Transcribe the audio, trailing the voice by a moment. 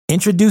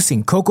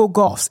Introducing Coco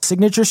Gauff's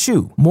signature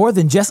shoe, more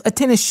than just a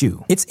tennis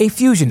shoe. It's a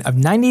fusion of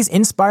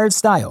 90s-inspired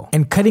style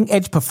and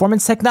cutting-edge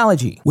performance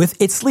technology.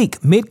 With its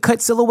sleek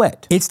mid-cut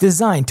silhouette, it's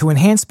designed to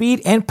enhance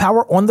speed and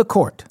power on the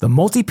court. The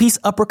multi-piece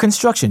upper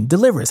construction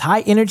delivers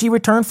high-energy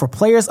return for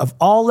players of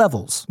all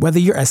levels. Whether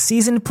you're a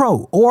seasoned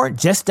pro or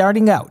just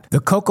starting out, the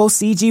Coco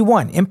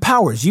CG1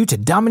 empowers you to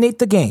dominate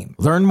the game.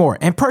 Learn more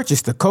and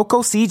purchase the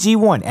Coco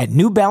CG1 at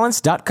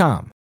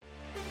NewBalance.com.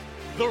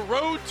 The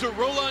road to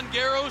Roland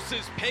Garros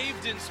is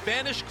paved in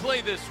Spanish clay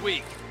this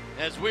week,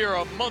 as we are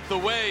a month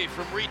away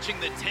from reaching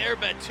the Terre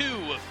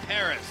Battue of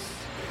Paris.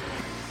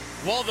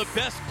 While the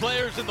best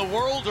players in the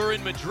world are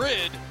in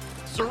Madrid,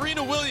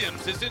 Serena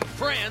Williams is in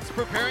France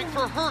preparing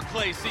for her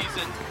clay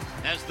season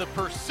as the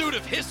pursuit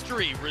of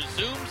history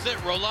resumes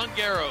at Roland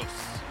Garros.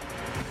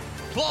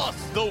 Plus,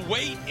 the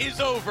wait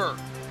is over.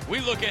 We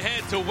look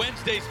ahead to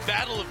Wednesday's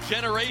battle of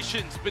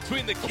generations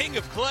between the King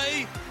of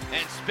Clay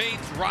and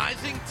Spain's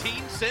rising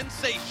teen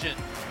sensation.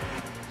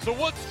 So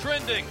what's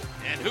trending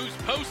and who's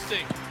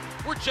posting?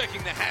 We're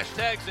checking the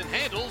hashtags and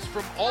handles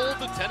from all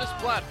the tennis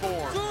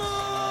platforms.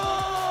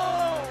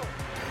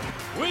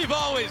 We've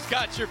always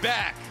got your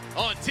back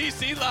on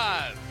TC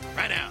Live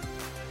right now.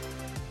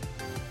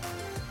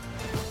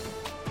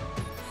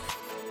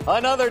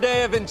 Another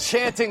day of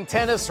enchanting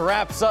tennis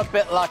wraps up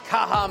at La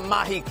Caja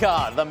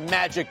Mágica, the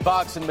Magic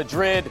Box in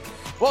Madrid.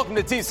 Welcome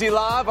to TC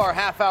Live, our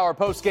half-hour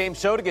post-game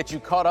show to get you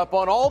caught up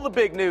on all the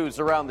big news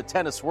around the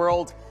tennis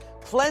world.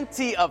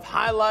 Plenty of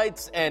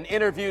highlights and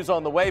interviews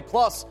on the way.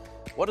 Plus,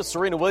 what does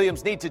Serena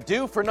Williams need to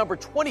do for number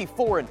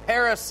 24 in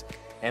Paris?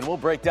 And we'll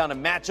break down a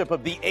matchup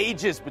of the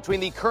ages between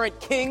the current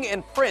king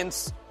and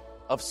prince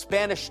of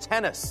Spanish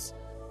tennis.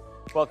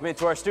 Welcome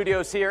into our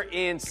studios here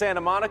in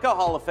Santa Monica.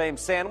 Hall of Fame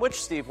sandwich,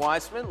 Steve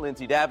Weissman,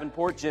 Lindsay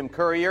Davenport, Jim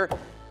Courier.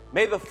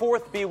 May the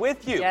 4th be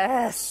with you.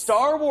 Yes.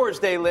 Star Wars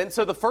Day, Lynn.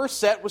 So the first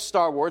set was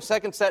Star Wars.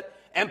 Second set,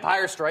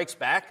 Empire Strikes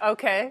Back.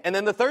 Okay. And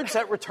then the third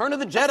set, Return of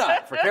the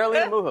Jedi for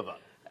Carolina Muhova.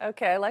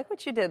 Okay, I like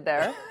what you did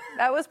there.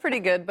 That was pretty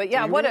good. But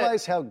yeah, Do you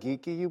realize how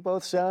geeky you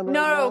both sound right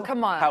now? No,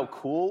 come on. How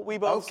cool we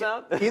both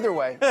sound. Either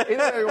way. Either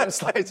way you want to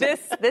slice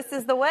it. This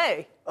is the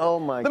way. Oh,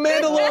 my The God.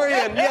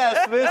 Mandalorian.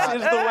 Yes, this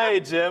is the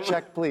way, Jim.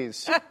 Check,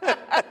 please. Go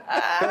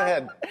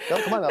ahead.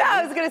 No, come on. No,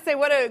 I was going to say,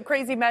 what a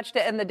crazy match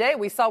to end the day.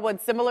 We saw one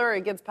similar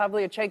against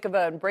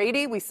Pavlyuchenkova and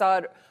Brady. We saw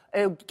it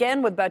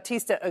again with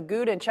Bautista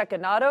Agut and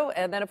Cecchinato.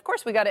 And then, of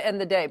course, we got to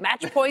end the day.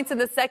 Match points in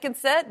the second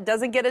set.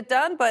 Doesn't get it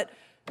done, but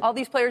all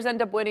these players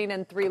end up winning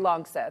in 3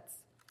 long sets.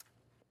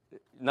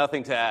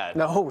 Nothing to add.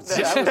 No,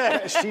 she nailed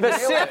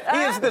it.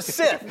 He is the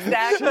Sith.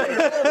 Exactly.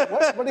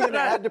 What are you going to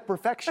add to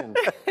perfection?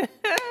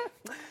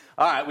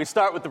 All right, we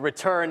start with the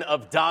return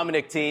of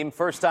Dominic Thiem.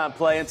 First time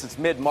playing since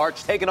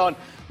mid-March, taking on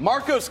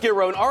Marcos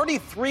Giron. Already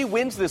 3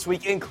 wins this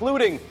week,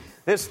 including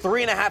this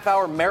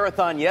 3.5-hour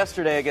marathon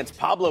yesterday against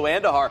Pablo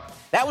Andujar.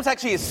 That was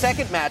actually his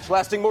second match,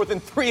 lasting more than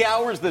 3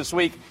 hours this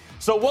week.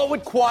 So what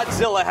would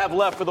Quadzilla have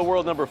left for the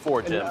world number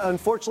 4, Jim?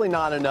 Unfortunately,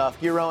 not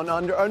enough.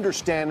 Giron,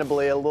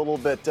 understandably, a little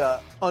bit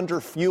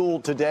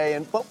underfueled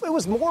today. But it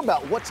was more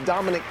about what's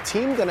Dominic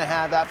Thiem going to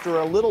have after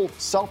a little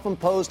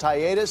self-imposed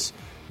hiatus.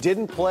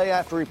 Didn't play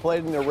after he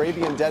played in the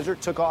Arabian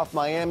Desert, took off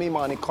Miami,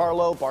 Monte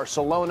Carlo,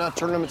 Barcelona,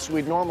 tournaments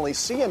we'd normally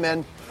see him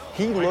in.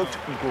 He looked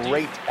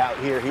great out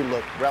here. He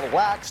looked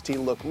relaxed, he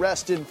looked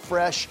rested,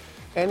 fresh,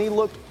 and he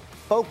looked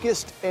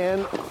focused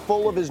and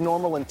full of his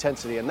normal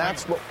intensity. And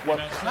that's what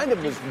kind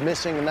of was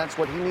missing, and that's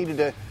what he needed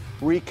to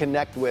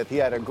reconnect with. He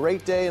had a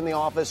great day in the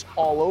office,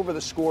 all over the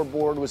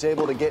scoreboard, was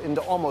able to get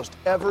into almost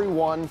every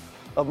one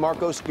of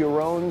Marcos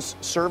Giron's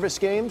service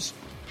games.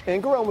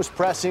 And Giron was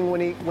pressing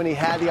when he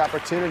had the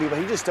opportunity, but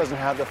he just doesn't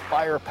have the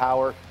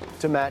firepower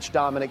to match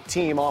Dominic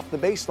Thiem off the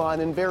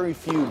baseline, and very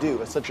few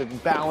do. It's such a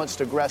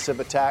balanced, aggressive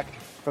attack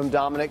from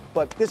Dominic,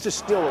 but this is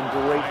still a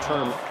great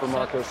tournament for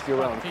Marcos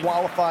Giron.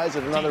 Qualifies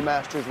at another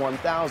Masters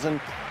 1000,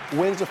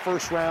 wins the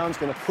first round, is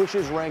going to push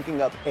his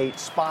ranking up 8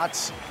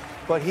 spots,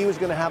 but he was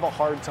going to have a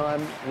hard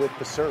time with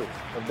the serve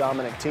of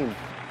Dominic Thiem.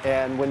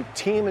 And when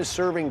Thiem is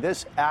serving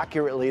this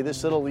accurately,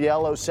 this little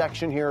yellow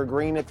section here, or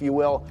green if you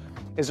will,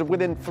 is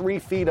within 3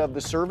 feet of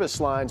the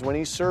service lines. When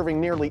he's serving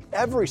nearly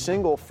every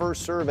single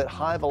first serve at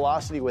high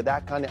velocity with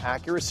that kind of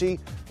accuracy,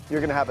 you're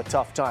going to have a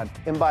tough time.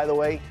 And by the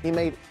way, he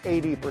made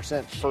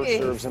 80% first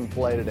serves in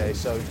play today,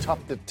 so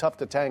tough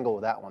to tangle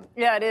with that one.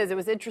 Yeah, it is. It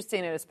was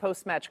interesting in his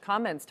post-match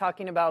comments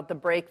talking about the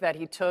break that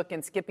he took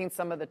and skipping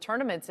some of the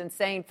tournaments and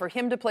saying for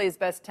him to play his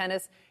best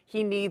tennis,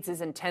 he needs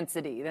his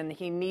intensity, and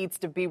he needs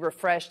to be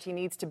refreshed. He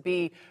needs to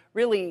be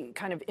really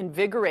kind of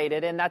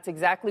invigorated, and that's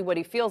exactly what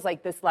he feels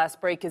like this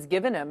last break has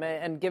given him,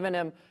 and given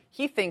him,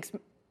 he thinks,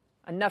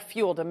 enough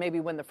fuel to maybe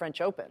win the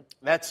French Open.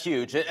 That's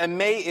huge. And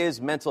May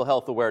is Mental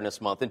Health Awareness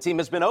Month, and Thiem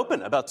has been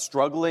open about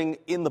struggling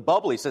in the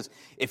bubble. He says,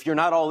 if you're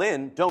not all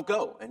in, don't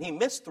go. And he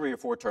missed 3 or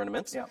 4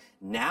 tournaments. Yeah.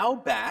 Now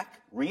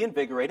back,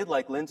 reinvigorated,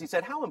 like Lindsay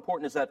said. How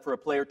important is that for a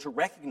player to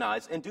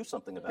recognize and do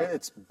something about it?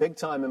 It's big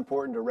time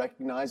important to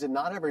recognize it.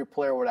 Not every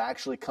player would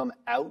actually come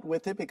out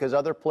with it because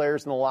other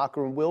players in the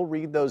locker room will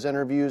read those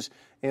interviews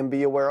and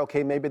be aware,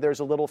 okay, maybe there's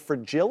a little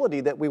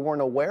fragility that we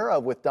weren't aware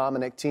of with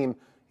Dominic Thiem.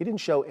 He didn't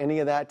show any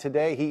of that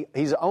today.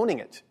 He's owning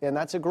it, and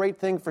that's a great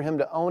thing for him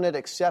to own it,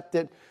 accept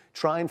it,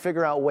 try and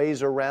figure out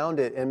ways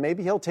around it, and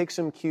maybe he'll take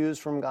some cues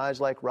from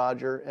guys like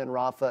Roger and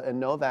Rafa and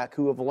Novak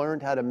who have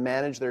learned how to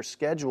manage their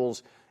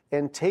schedules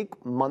and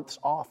take months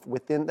off.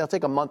 They'll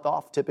take a month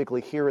off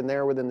typically here and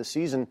there within the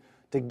season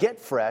to get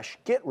fresh,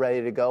 get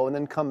ready to go, and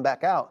then come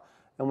back out.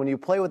 And when you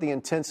play with the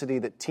intensity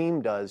that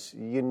Thiem does,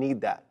 you need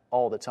that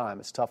all the time.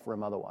 It's tough for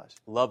him otherwise.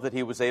 Love that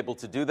he was able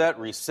to do that,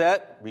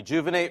 reset,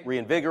 rejuvenate,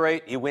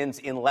 reinvigorate. He wins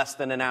in less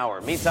than an hour.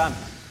 Meantime,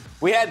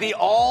 we had the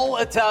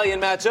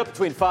all-Italian matchup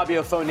between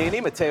Fabio Fognini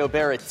and Matteo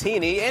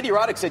Berrettini. Andy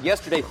Roddick said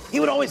yesterday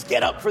he would always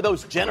get up for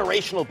those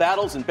generational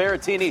battles, and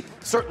Berrettini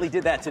certainly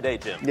did that today,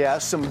 Jim. Yeah,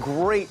 some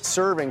great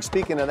serving.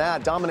 Speaking of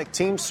that, Dominic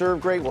Thiem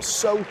served great. Well,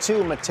 so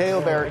too Matteo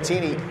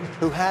Berrettini,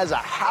 who has a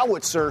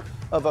howitzer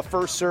of a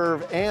first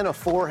serve and a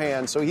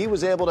forehand. So he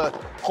was able to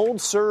hold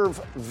serve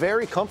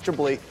very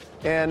comfortably.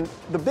 And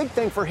the big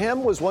thing for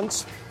him was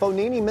once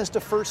Fognini missed a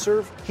first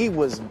serve, he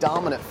was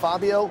dominant.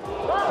 Fabio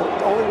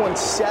only won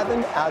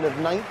 7 out of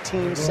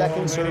 19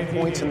 second serve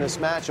points in this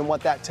match. And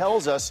what that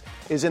tells us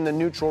is in the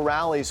neutral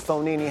rallies,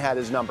 Fognini had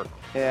his number.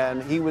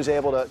 And he was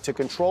able to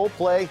control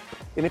play.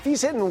 And if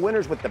he's hitting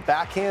winners with the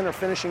backhand or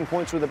finishing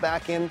points with the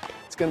backhand,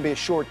 it's going to be a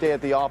short day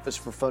at the office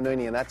for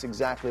Fognini, and that's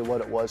exactly what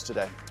it was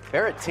today.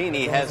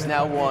 Berrettini has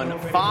now won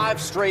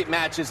 5 straight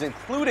matches,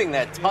 including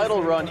that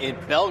title run in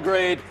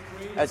Belgrade.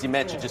 As you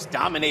mentioned, just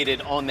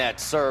dominated on that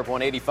serve,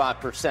 won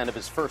 85% of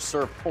his first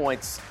serve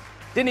points.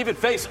 Didn't even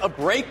face a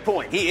break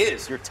point. He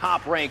is your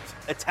top-ranked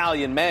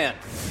Italian man.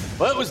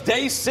 Well, it was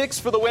day 6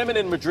 for the women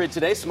in Madrid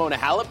today. Simona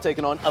Halep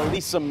taking on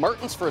Elisa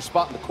Mertens for a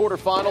spot in the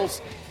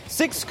quarterfinals.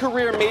 6th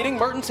career meeting.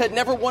 Mertens had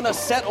never won a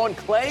set on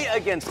clay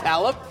against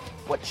Halep.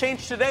 What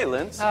changed today,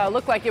 Linz?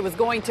 Looked like it was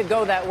going to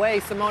go that way.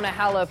 Simona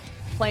Halep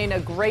playing a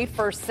great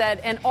first set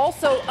and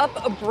also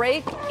up a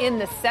break in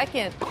the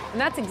second.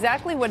 And that's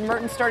exactly when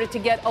Mertens started to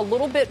get a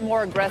little bit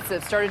more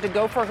aggressive, started to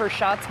go for her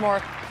shots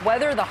more.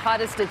 Weather the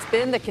hottest it's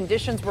been, the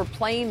conditions were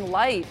playing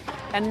light.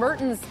 And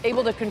Mertens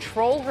able to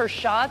control her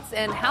shots,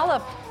 and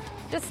Halep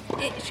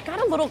she got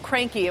a little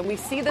cranky, and we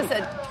see this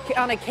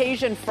on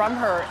occasion from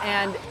her.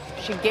 And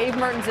she gave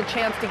Mertens a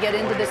chance to get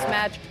into this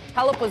match.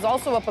 Halep was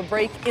also up a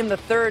break in the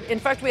third. In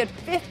fact, we had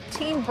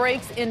 15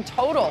 breaks in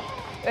total.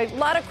 A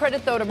lot of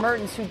credit, though, to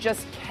Mertens, who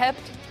just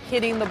kept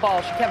hitting the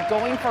ball. She kept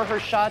going for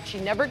her shot. She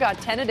never got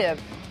tentative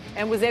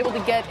and was able to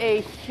get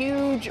a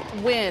huge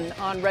win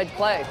on red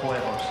clay.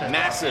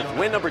 Massive.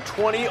 Win number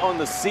 20 on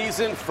the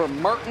season for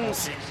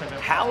Mertens.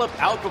 Halep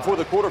out before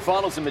the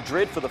quarterfinals in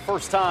Madrid for the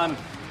first time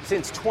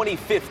since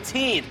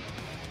 2015.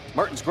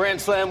 Mertens' Grand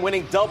Slam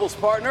winning doubles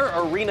partner,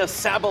 Aryna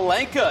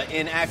Sabalenka,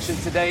 in action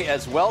today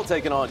as well,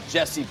 taking on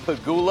Jessie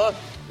Pegula.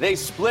 They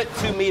split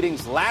 2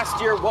 meetings last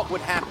year. What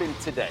would happen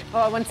today?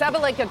 When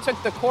Sabalenka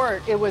took the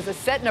court, it was a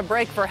set and a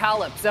break for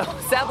Halep. So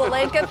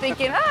Sabalenka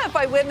thinking, if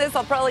I win this,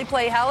 I'll probably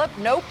play Halep.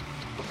 Nope.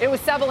 It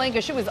was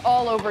Sabalenka. She was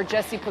all over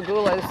Jessie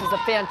Pegula. This was a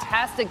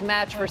fantastic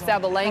match for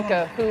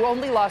Sabalenka, who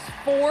only lost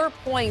 4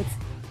 points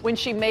when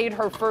she made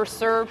her first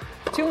serve.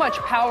 Too much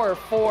power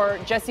for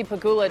Jessie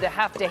Pegula to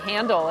have to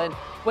handle. And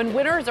when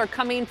winners are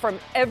coming from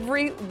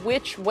every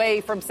which way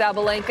from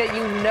Sabalenka,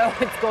 you know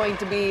it's going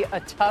to be a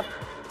tough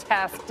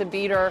task to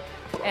beat her.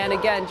 And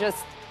again, just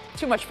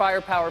too much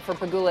firepower for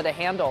Pegula to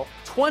handle.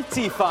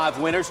 25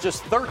 winners,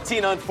 just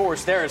 13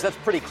 unforced errors. That's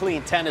pretty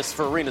clean tennis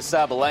for Aryna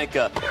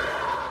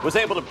Sabalenka. Was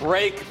able to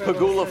break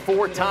Pegula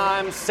 4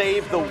 times,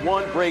 saved the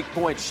 1 break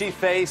point she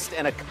faced,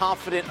 and a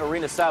confident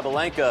Aryna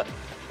Sabalenka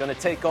going to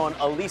take on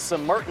Elisa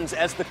Mertens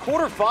as the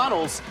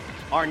quarterfinals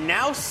are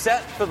now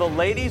set for the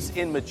ladies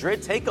in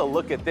Madrid. Take a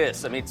look at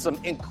this. I mean, some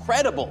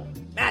incredible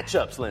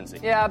matchups, Lindsay.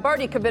 Yeah,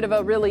 Barty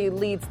Kvitova really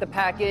leads the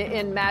pack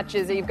in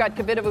matches. You've got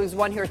Kvitova, who's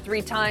won here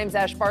 3 times.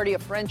 Ash Barty, a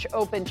French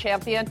Open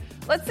champion.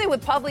 Let's say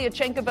with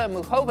Pavlyuchenkova and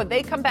Muchova,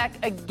 they come back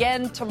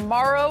again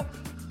tomorrow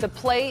to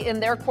play in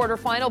their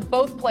quarterfinal.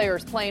 Both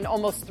players playing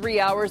almost 3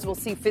 hours. We'll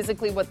see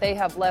physically what they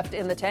have left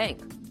in the tank.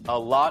 A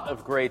lot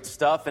of great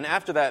stuff. And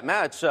after that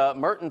match,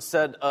 Mertens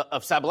said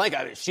of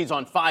Sabalenka, she's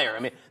on fire. I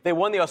mean, they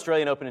won the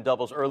Australian Open in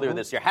doubles earlier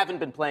this year. Haven't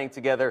been playing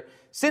together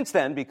since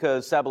then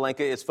because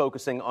Sabalenka is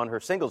focusing on her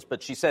singles.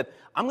 But she said,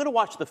 I'm going to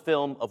watch the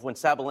film of when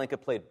Sabalenka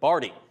played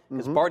Barty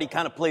because Barty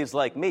kind of plays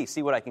like me.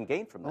 See what I can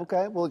gain from that.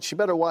 Okay, well, she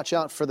better watch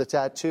out for the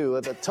tattoo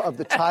of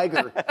the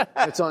tiger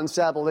that's on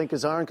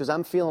Sabalenka's arm because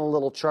I'm feeling a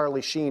little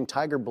Charlie Sheen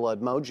tiger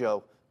blood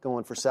mojo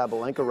going for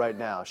Sabalenka right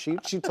now. She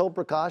told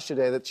Prakash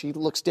today that she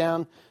looks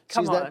down,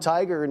 sees that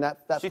tiger, and that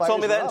She fires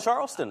told me her that up. in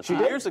Charleston a few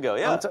years ago,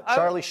 yeah.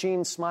 Charlie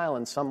Sheen's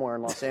smiling somewhere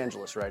in Los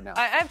Angeles right now.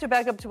 I have to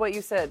back up to what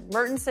you said.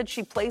 Mertens said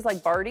she plays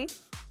like Barty.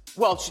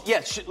 Well,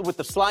 she, with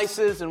the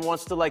slices and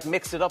wants to,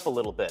 mix it up a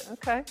little bit.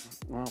 Okay.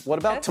 Well, what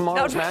about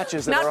tomorrow's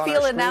matches that not are on our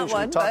feeling screen? that Should we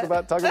one, talk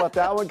about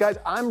that one, guys?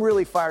 I'm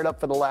really fired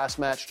up for the last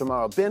match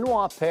tomorrow.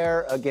 Benoit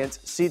Paire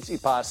against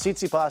Tsitsipas.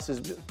 Tsitsipas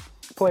is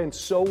playing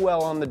so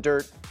well on the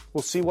dirt.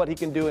 We'll see what he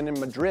can do in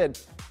Madrid.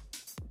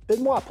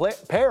 Benoit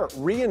Paire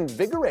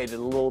reinvigorated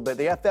a little bit.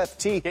 The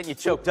FFT. Getting you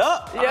choked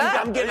up. Yeah.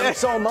 I'm getting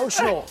so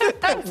emotional.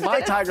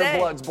 My tiger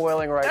blood's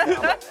boiling right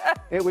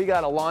now. We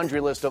got a laundry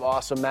list of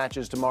awesome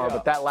matches tomorrow,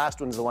 but that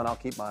last one's the one I'll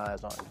keep my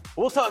eyes on.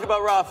 We'll talk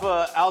about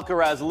Rafa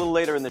Alcaraz a little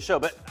later in the show,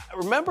 but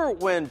remember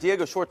when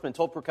Diego Schwartzman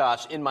told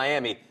Prakash in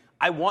Miami,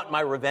 I want my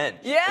revenge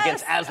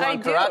against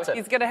Aslan Karatsev.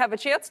 He's going to have a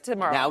chance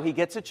tomorrow. Now he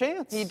gets a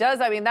chance. He does.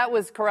 I mean, that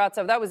was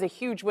Karatsev. That was a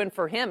huge win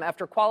for him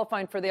after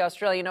qualifying for the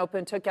Australian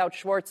Open, took out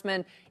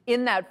Schwartzman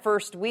in that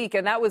first week,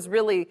 and that was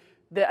really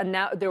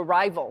the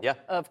arrival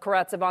of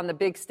Karatsev on the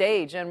big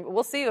stage. And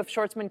we'll see if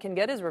Schwartzman can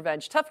get his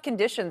revenge. Tough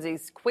conditions,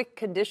 these quick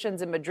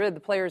conditions in Madrid. The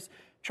players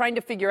trying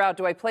to figure out,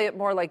 do I play it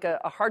more like a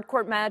hard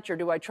court match, or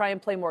do I try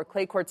and play more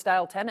clay court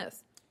style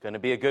tennis? Going to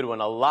be a good one.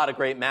 A lot of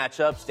great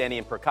matchups. Danny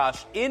and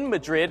Prakash in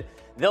Madrid.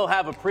 They'll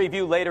have a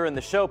preview later in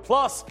the show.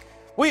 Plus,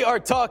 we are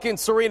talking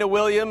Serena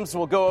Williams.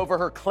 We'll go over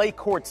her clay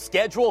court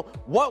schedule.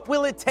 What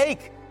will it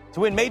take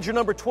to win major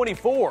number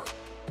 24?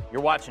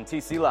 You're watching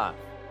TC Live.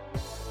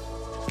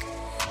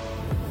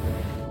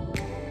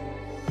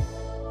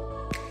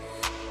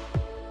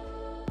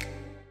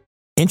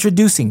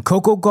 Introducing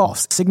Coco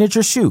Gauff's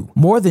signature shoe.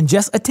 More than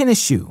just a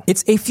tennis shoe,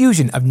 it's a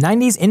fusion of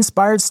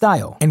 90s-inspired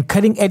style and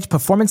cutting-edge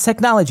performance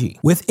technology.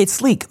 With its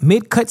sleek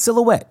mid-cut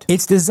silhouette,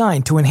 it's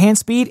designed to enhance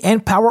speed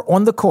and power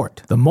on the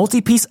court. The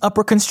multi-piece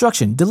upper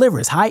construction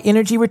delivers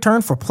high-energy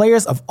return for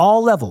players of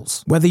all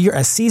levels. Whether you're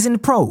a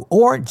seasoned pro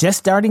or just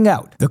starting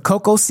out, the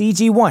Coco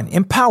CG1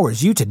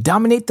 empowers you to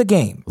dominate the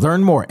game.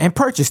 Learn more and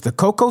purchase the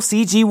Coco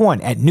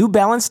CG1 at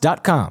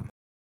NewBalance.com.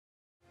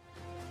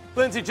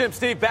 Lindsey, Jim,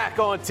 Steve back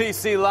on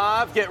TC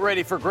Live. Get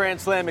ready for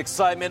Grand Slam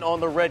excitement on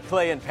the red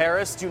clay in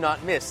Paris. Do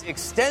not miss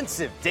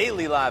extensive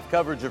daily live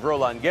coverage of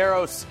Roland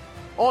Garros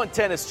on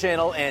Tennis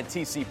Channel and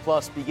TC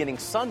Plus beginning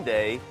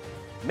Sunday,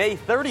 May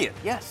 30th.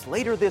 Yes,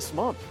 later this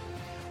month.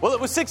 Well, it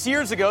was 6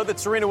 years ago that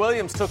Serena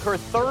Williams took her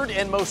third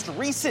and most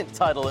recent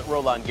title at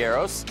Roland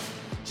Garros.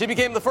 She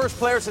became the first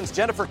player since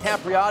Jennifer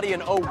Capriati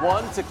in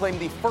 2001 to claim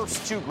the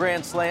first 2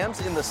 Grand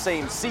Slams in the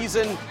same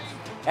season.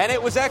 And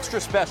it was extra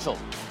special.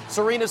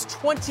 Serena's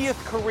 20th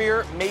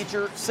career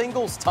major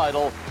singles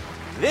title.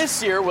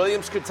 This year,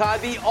 Williams could tie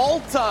the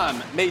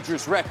all-time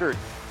majors record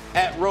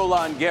at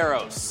Roland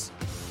Garros.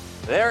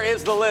 There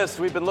is the list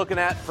we've been looking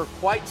at for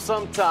quite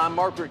some time.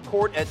 Margaret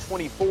Court at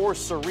 24,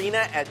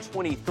 Serena at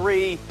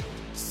 23,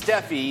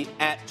 Steffi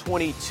at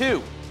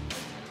 22.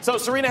 So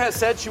Serena has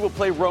said she will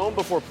play Rome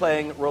before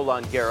playing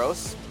Roland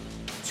Garros.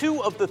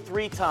 2 of the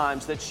 3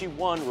 times that she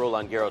won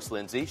Roland Garros,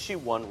 Lindsay, she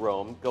won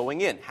Rome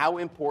going in. How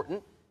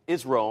important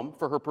is Rome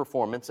for her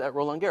performance at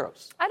Roland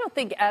Garros? I don't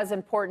think as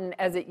important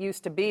as it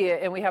used to be,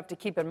 and we have to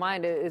keep in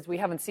mind is we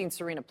haven't seen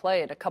Serena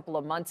play in a couple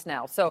of months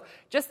now. So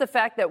just the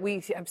fact that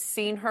we have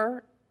seen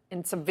her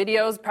in some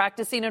videos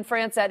practicing in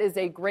France, that is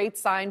a great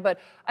sign. But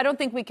I don't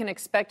think we can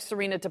expect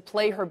Serena to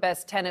play her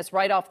best tennis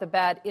right off the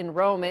bat in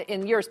Rome.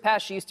 In years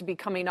past, she used to be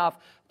coming off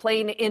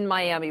playing in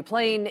Miami,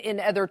 playing in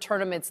other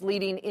tournaments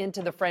leading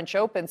into the French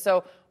Open.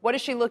 So what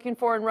is she looking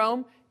for in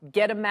Rome?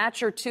 Get a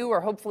match or 2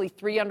 or hopefully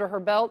 3 under her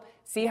belt,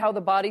 see how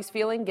the body's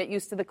feeling, get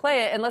used to the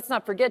clay. And let's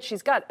not forget,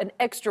 she's got an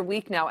extra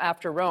week now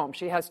after Rome.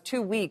 She has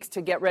 2 weeks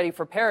to get ready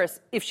for Paris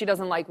if she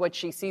doesn't like what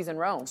she sees in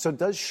Rome. So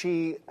does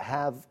she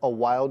have a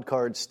wild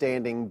card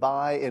standing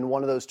by in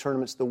one of those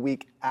tournaments the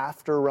week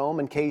after Rome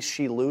in case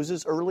she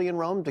loses early in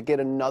Rome to get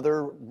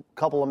another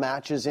couple of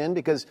matches in?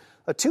 Because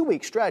a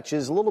 2-week stretch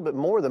is a little bit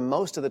more than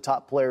most of the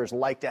top players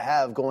like to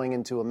have going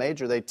into a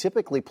major. They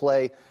typically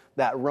play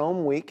that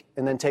Rome week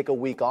and then take a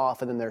week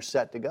off and then they're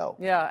set to go.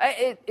 Yeah,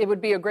 it would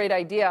be a great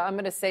idea. I'm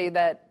going to say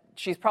that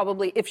she's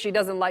probably, if she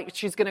doesn't like,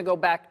 she's going to go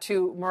back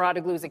to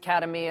Muratoglu's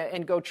academy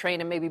and go train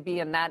and maybe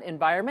be in that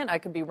environment. I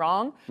could be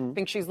wrong. I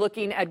think she's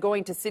looking at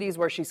going to cities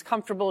where she's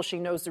comfortable. She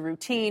knows the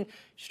routine.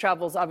 She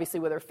travels obviously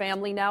with her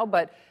family now,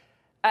 but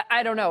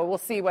I don't know. We'll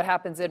see what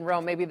happens in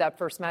Rome. Maybe that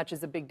first match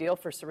is a big deal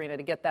for Serena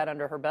to get that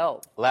under her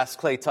belt. Last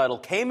clay title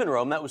came in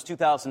Rome. That was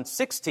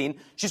 2016.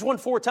 She's won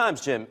 4 times,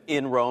 Jim,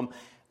 in Rome.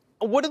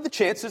 What are the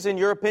chances, in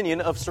your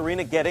opinion, of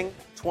Serena getting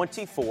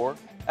 24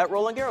 at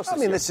Roland Garros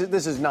this year?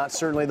 This is not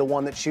certainly the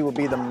one that she will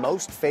be the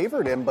most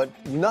favored in,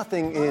 but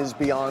nothing is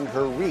beyond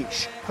her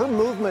reach. Her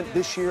movement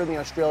this year in the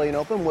Australian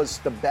Open was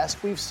the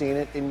best we've seen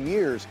it in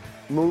years.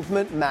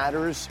 Movement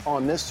matters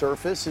on this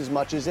surface as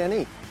much as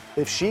any.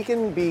 If she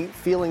can be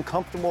feeling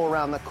comfortable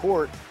around the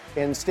court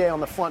and stay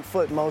on the front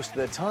foot most of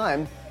the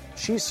time,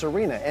 she's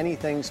Serena.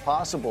 Anything's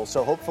possible.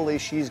 So hopefully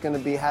she's going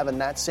to be having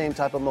that same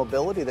type of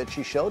mobility that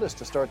she showed us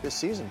to start this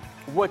season.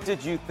 What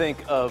did you think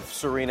of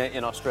Serena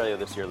in Australia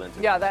this year,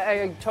 Lindsay? Yeah,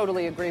 I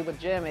totally agree with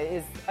Jim.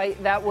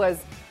 That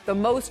was the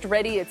most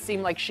ready it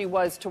seemed like she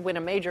was to win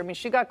a major. I mean,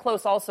 she got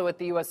close also at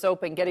the U.S.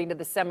 Open, getting to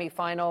the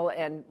semifinal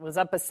and was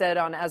up a set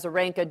on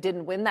Azarenka,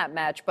 didn't win that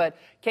match, but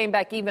came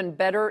back even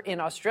better in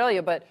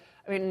Australia. But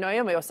I mean,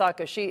 Naomi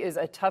Osaka, she is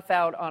a tough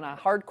out on a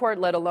hard court,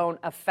 let alone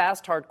a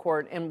fast hard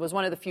court, and was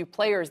one of the few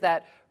players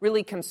that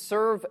really can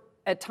serve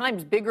at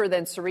times bigger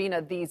than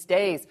Serena these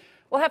days.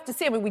 We'll have to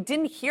see. I mean, we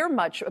didn't hear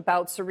much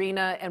about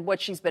Serena and what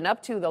she's been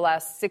up to the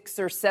last 6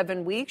 or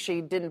 7 weeks.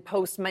 She didn't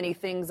post many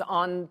things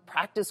on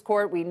practice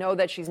court. We know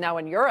that she's now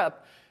in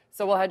Europe.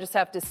 So we'll just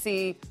have to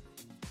see,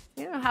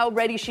 how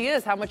ready she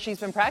is, how much she's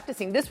been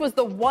practicing. This was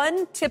the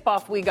one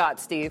tip-off we got,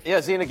 Steve.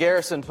 Yeah, Zina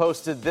Garrison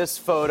posted this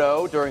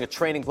photo during a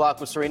training block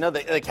with Serena.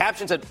 The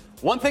caption said,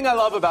 "One thing I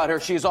love about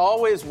her, she's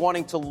always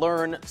wanting to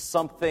learn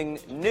something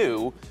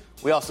new."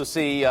 We also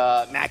see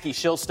Mackie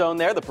Shilstone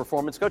there, the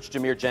performance coach,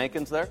 Jameer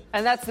Jenkins there.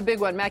 And that's the big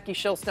one, Mackie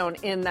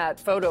Shilstone in that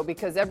photo,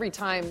 because every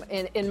time,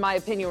 in my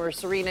opinion, where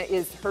Serena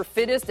is her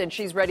fittest and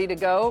she's ready to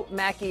go,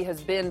 Mackie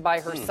has been by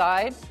her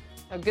side.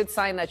 A good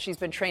sign that she's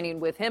been training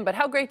with him. But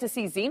how great to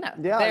see Zina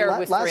there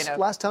with Serena.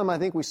 Last time I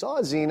think we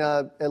saw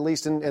Zina, at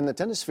least in the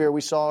tennis sphere,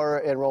 we saw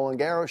her at Roland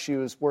Garros. She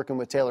was working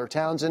with Taylor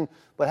Townsend,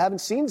 but haven't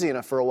seen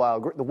Zina for a while.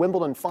 The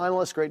Wimbledon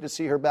finalist, great to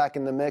see her back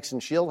in the mix,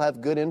 and she'll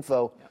have good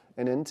info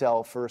and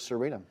intel for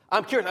Serena.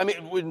 I'm curious. I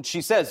mean, when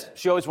she says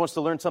she always wants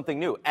to learn something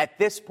new, at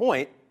this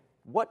point,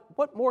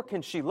 what more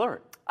can she learn?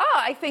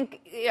 I think,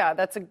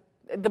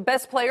 the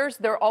best players,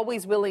 they're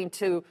always willing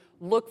to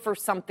look for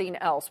something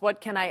else.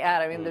 What can I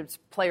add? I mean, there's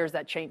players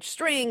that change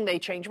string, they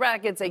change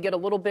rackets, they get a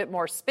little bit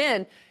more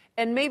spin.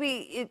 And maybe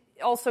it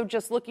also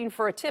just looking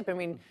for a tip. I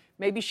mean,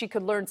 maybe she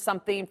could learn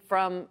something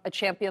from a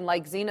champion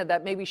like Zina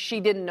that maybe she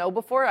didn't know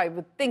before. I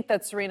would think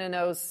that Serena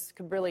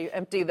could really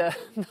empty the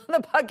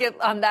bucket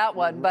on that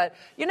one. But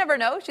you never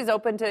know. She's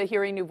open to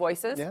hearing new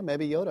voices. Yeah,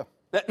 maybe Yoda.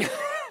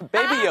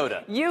 Baby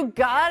Yoda. You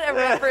got a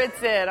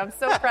reference in. I'm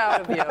so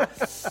proud of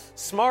you.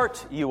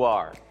 Smart you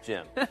are,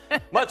 Jim.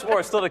 Much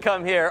more still to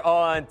come here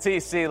on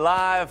TC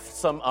Live.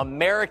 Some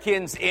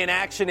Americans in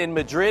action in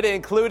Madrid,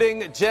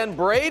 including Jen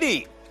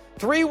Brady.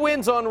 3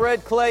 wins on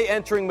red clay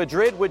entering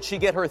Madrid. Would she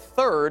get her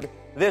 3rd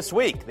this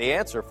week? The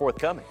answer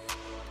forthcoming.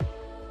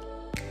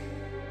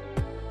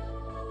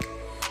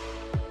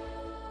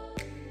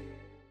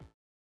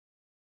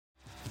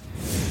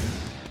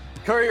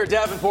 Courier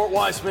Davenport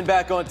Weissman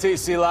back on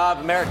TC Live.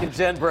 American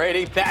Jen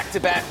Brady,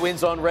 back-to-back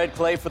wins on red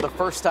clay for the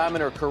first time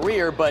in her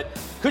career. But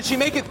could she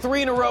make it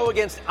 3 in a row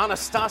against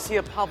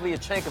Anastasia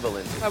Pavlyuchenkova,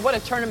 Lindsay? What a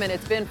tournament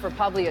it's been for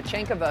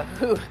Pavlyuchenkova,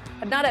 who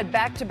had not had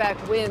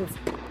back-to-back wins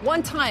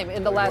one time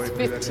in the last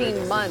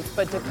 15 months,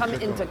 but to come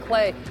into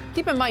clay.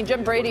 Keep in mind,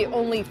 Jen Brady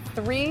only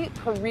 3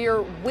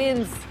 career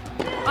wins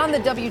on the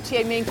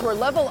WTA main tour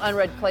level on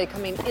red clay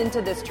coming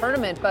into this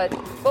tournament, but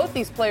both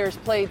these players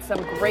played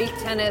some great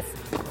tennis.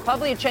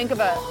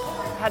 Pavlyuchenkova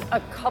had a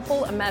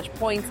couple of match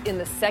points in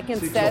the second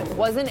set,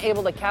 wasn't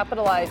able to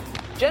capitalize.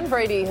 Jen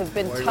Brady has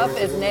been tough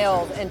as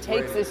nails and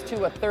takes this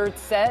to a 3rd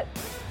set,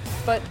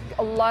 but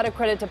a lot of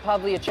credit to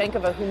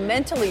Pavlyuchenkova, who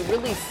mentally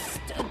really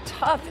stood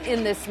tough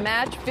in this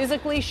match.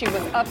 Physically, she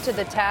was up to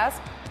the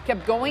task,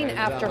 kept going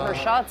after her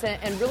shots,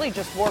 and really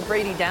just wore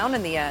Brady down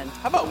in the end.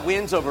 How about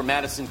wins over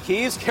Madison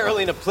Keys,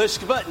 Karolina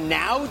Pliskova,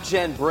 now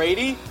Jen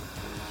Brady?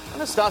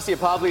 Anastasia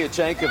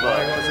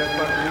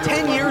Pavlyuchenkova,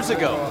 10 years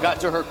ago, got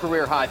to her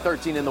career high,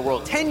 13 in the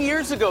world. 10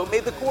 years ago,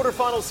 made the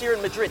quarterfinals here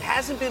in Madrid.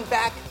 Hasn't been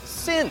back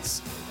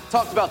since.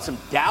 Talked about some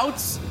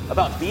doubts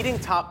about beating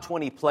top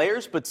 20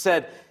 players, but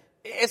said,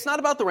 it's not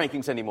about the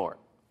rankings anymore.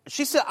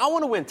 She said, I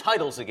want to win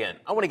titles again.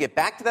 I want to get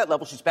back to that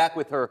level. She's back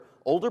with her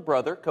older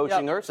brother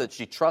coaching her, said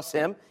she trusts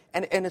him,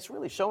 and it's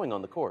really showing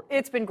on the court.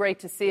 It's been great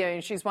to see. I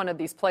mean, she's one of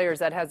these players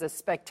that has a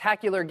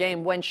spectacular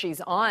game when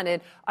she's on.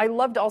 And I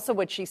loved also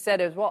what she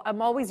said as well.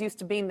 I'm always used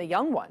to being the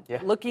young one,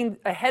 looking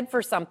ahead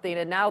for something.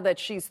 And now that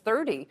she's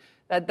 30,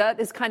 that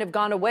has kind of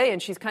gone away, and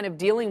she's kind of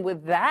dealing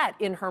with that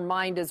in her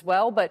mind as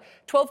well. But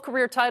 12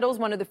 career titles,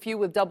 one of the few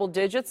with double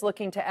digits,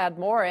 looking to add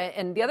more.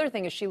 And the other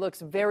thing is she looks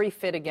very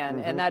fit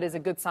again, and that is a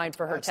good sign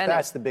for her tennis.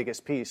 That's the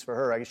biggest piece for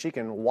her. I guess she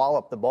can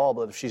wallop the ball,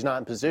 but if she's not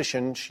in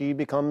position, she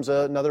becomes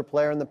another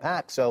player in the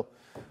pack. So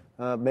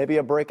maybe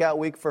a breakout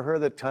week for her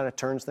that kind of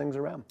turns things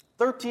around.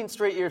 13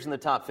 straight years in the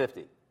top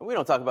 50. We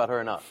don't talk about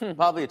her enough.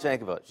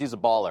 Pavlyuchenkova, she's a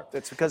baller.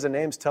 It's because the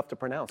name's tough to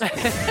pronounce.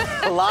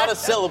 A lot of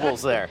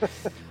syllables there.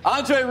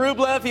 Andrei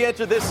Rublev, he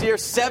entered this year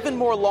 7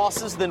 more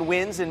losses than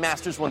wins in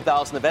Masters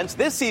 1000 events.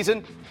 This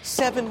season,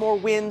 7 more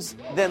wins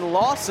than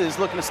losses,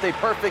 looking to stay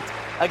perfect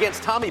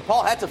against Tommy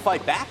Paul. Had to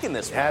fight back in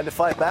this one. Had to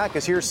fight back,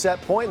 because here's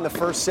set point in the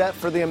first set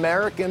for the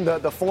American,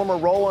 the former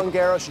Roland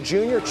Garros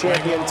Junior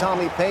champion,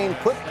 Tommy Payne.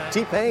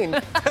 T-Pain.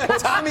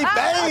 Tommy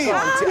Payne!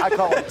 I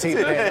call him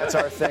T-Pain. That's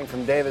our thing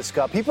from Davis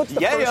Cup. He puts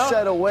the first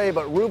set away,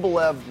 but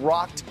Rublev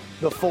rocked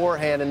the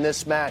forehand in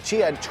this match. He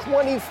had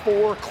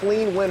 24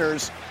 clean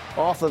winners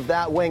off of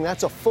that wing.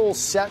 That's a full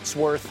set's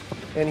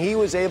worth and he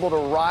was able to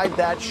ride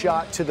that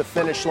shot to the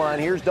finish line.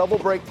 Here's double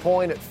break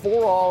point at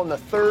 4-all in the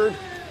third.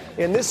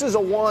 And this is a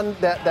one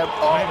that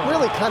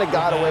really kind of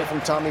got away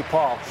from Tommy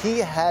Paul. He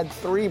had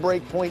 3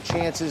 break point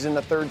chances in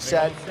the third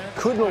set,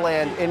 couldn't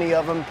land any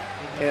of them,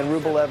 and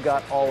Rublev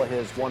got all of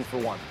his, 1 for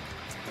 1.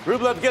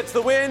 Rublev gets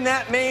the win.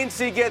 That means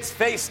he gets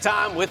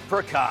FaceTime with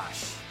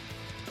Prakash.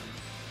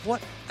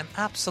 What an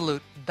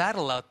absolute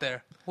battle out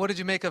there. What did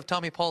you make of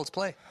Tommy Paul's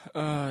play?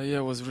 Yeah,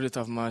 it was a really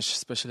tough match,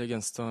 especially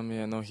against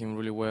Tommy. I know him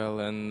really well,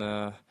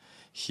 and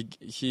he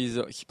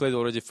played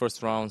already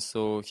first round,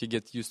 so he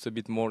gets used to a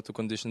bit more to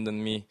condition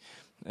than me.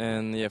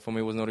 And yeah, for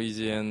me it was not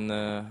easy, and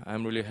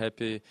I'm really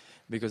happy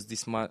because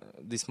this kind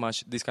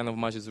of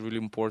match is really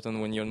important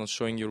when you're not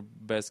showing your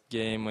best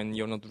game and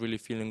you're not really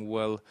feeling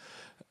well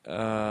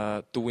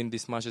to win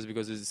these matches,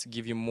 because it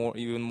gives you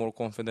even more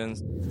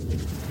confidence.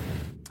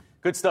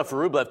 Good stuff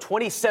for Rublev.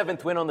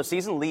 27th win on the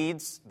season,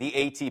 leads the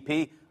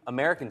ATP.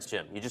 Americans,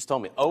 Jim, you just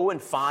told me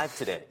 0-5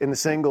 today. In the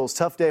singles,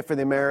 tough day for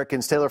the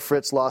Americans. Taylor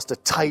Fritz lost a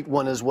tight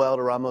one as well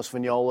to Ramos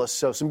Vinolas.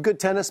 So some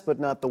good tennis, but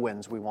not the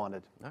wins we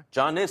wanted.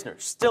 John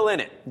Isner, still in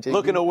it,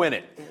 looking to win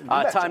it.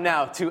 Time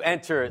now to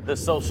enter the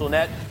social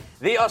net.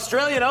 The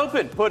Australian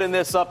Open, putting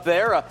this up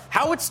there.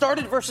 How it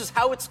started versus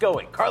how it's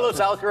going. Carlos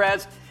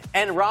Alcaraz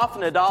and Rafa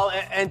Nadal.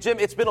 And Jim,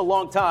 it's been a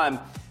long time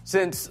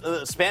since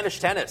Spanish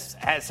tennis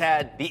has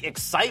had the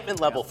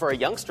excitement level for a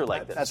youngster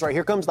like this. That's right.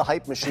 Here comes the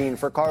hype machine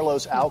for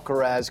Carlos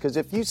Alcaraz, because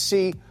if you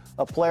see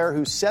a player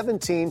who's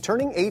 17,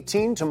 turning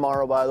 18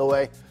 tomorrow, by the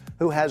way,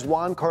 who has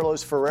Juan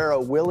Carlos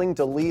Ferrero willing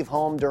to leave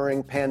home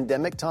during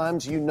pandemic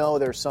times, you know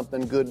there's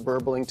something good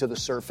burbling to the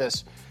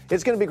surface.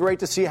 It's going to be great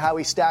to see how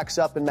he stacks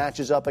up and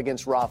matches up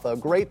against Rafa. A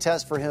great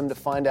test for him to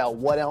find out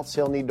what else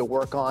he'll need to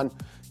work on.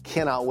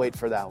 Cannot wait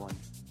for that one.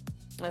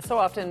 So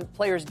often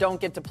players don't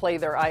get to play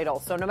their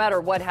idol. So no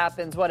matter what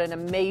happens, what an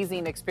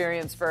amazing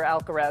experience for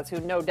Alcaraz, who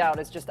no doubt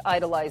has just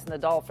idolized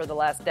Nadal for the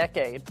last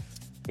decade.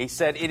 He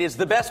said it is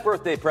the best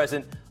birthday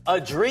present, a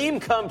dream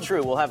come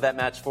true. We'll have that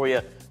match for you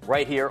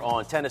right here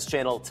on Tennis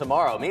Channel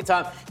tomorrow.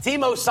 Meantime,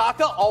 Team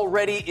Osaka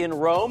already in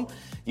Rome.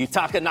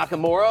 Yutaka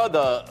Nakamura,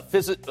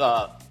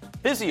 the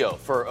physio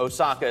for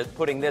Osaka,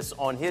 putting this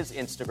on his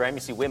Instagram. You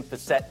see Wim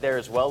Fissette there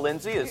as well,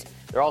 Lindsay, as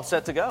they're all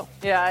set to go.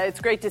 Yeah, it's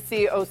great to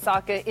see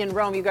Osaka in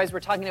Rome. You guys were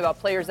talking about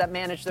players that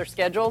manage their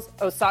schedules.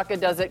 Osaka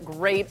does it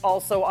great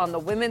also on the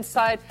women's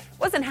side.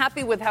 Wasn't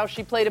happy with how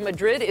she played in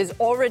Madrid, is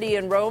already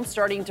in Rome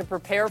starting to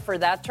prepare for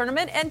that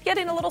tournament and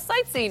getting a little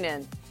sightseeing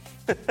in.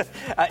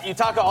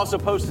 Yutaka also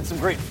posted some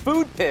great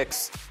food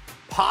pics.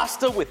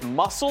 Pasta with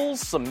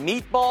mussels, some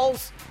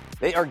meatballs.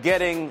 They are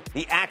getting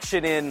the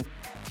action in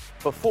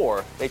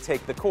before they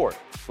take the court.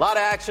 A lot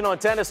of action on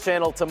Tennis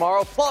Channel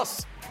tomorrow,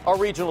 plus our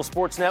regional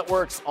sports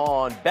networks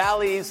on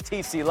Bally's,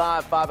 TC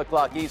Live, 5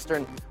 o'clock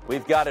Eastern.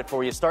 We've got it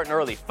for you starting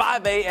early,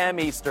 5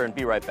 a.m. Eastern.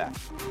 Be right back.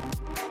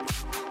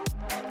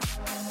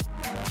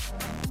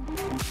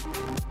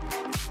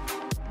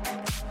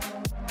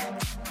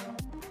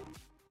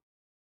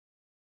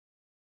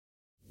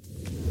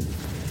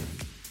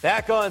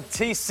 Back on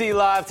TC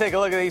Live, take a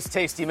look at these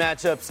tasty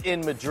matchups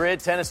in Madrid.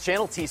 Tennis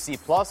Channel, TC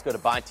Plus. Go to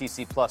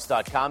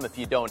buytcplus.com if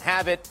you don't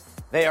have it.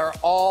 They are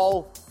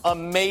all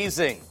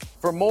amazing.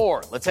 For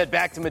more, let's head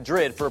back to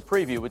Madrid for a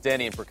preview with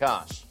Danny and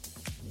Prakash.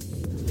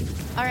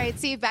 All right,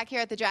 Steve, back here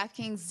at the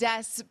DraftKings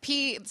desk.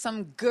 Pete,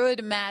 some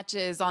good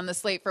matches on the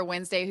slate for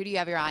Wednesday. Who do you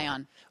have your eye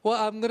on?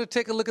 Well, I'm going to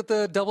take a look at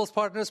the doubles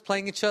partners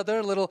playing each other,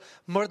 a little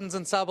Mertens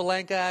and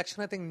Sabalenka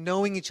action. I think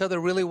knowing each other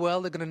really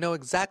well, they're going to know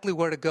exactly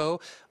where to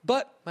go.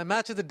 But my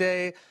match of the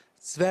day,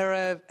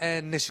 Zverev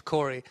and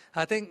Nishikori.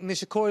 I think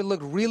Nishikori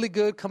looked really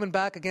good coming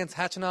back against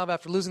Khachanov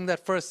after losing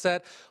that first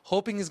set,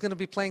 hoping he's going to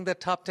be playing that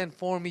top 10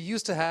 form he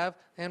used to have,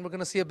 and we're going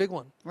to see a big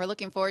one. We're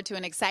looking forward to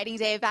an exciting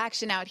day of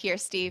action out here,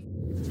 Steve.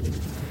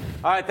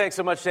 All right, thanks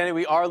so much, Danny.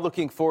 We are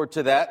looking forward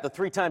to that. The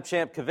three-time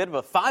champ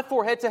Kvitova,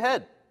 5-4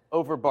 head-to-head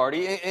over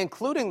Barty,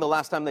 including the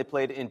last time they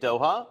played in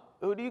Doha.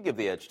 Who do you give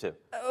the edge to?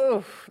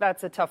 Oh,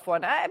 that's a tough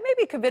one.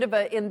 Maybe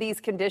Kvitova in these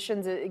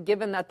conditions,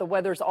 given that the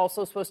weather's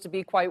also supposed to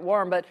be quite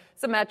warm, but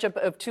it's a matchup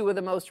of two of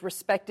the most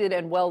respected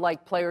and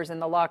well-liked players in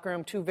the locker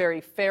room, two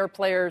very fair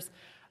players.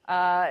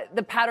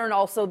 The pattern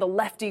also, the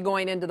lefty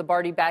going into the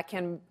Barty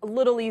backhand, a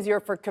little easier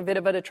for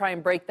Kvitova to try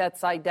and break that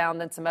side down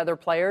than some other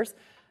players.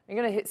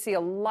 You're going to see a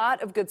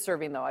lot of good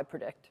serving, though, I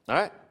predict. All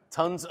right.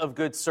 Tons of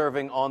good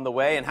serving on the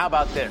way. And how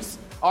about this?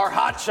 Our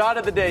hot shot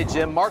of the day,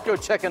 Jim. Marco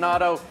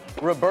Cecchinato,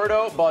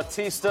 Roberto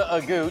Bautista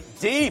Agut,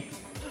 deep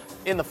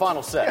in the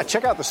final set. Yeah,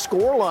 check out the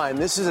score line.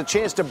 This is a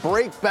chance to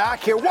break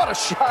back here. What a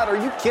shot. Are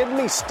you kidding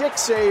me? Stick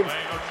save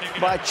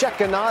by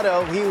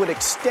Cecchinato. He would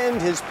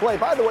extend his play.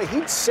 By the way,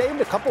 he'd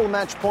saved a couple of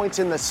match points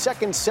in the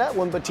second set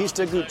when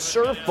Bautista Agut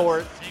served for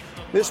it.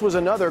 This was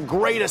another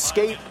great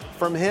escape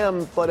from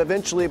him, but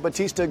eventually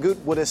Bautista Agut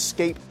would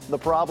escape the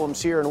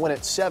problems here and win it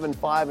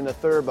 7-5 in the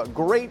third. But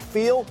great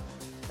feel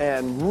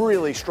and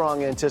really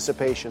strong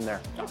anticipation there.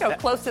 Look how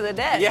close to the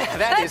net. Yeah,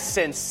 that is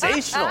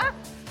sensational.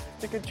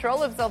 To control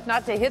himself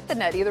not to hit the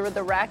net, either with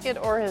the racket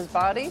or his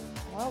body.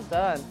 Well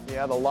done.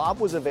 Yeah, the lob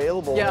was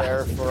available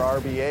there for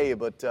RBA,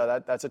 but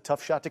that's a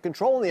tough shot to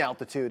control in the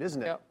altitude,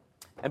 isn't it? Yep.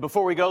 And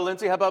before we go,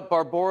 Lindsay, how about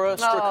Barbora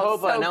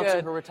Strakova so announcing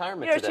good. her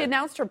retirement You know, today? she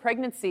announced her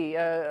pregnancy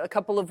a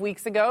couple of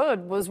weeks ago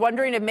and was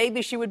wondering if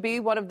maybe she would be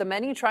one of the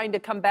many trying to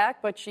come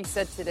back, but she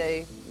said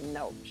today,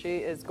 no, she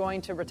is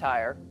going to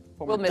retire.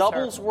 We'll miss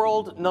Doubles her.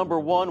 world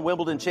 #1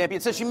 Wimbledon champion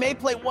says she may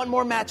play one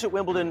more match at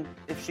Wimbledon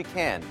if she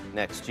can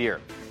next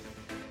year.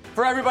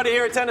 For everybody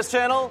here at Tennis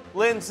Channel,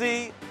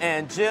 Lindsay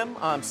and Jim,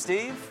 I'm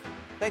Steve.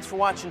 Thanks for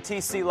watching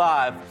TC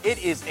Live. It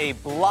is a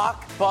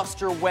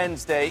blockbuster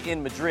Wednesday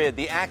in Madrid.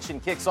 The action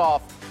kicks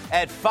off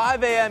at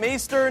 5 a.m.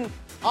 Eastern.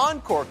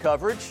 Encore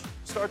coverage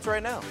starts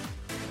right now.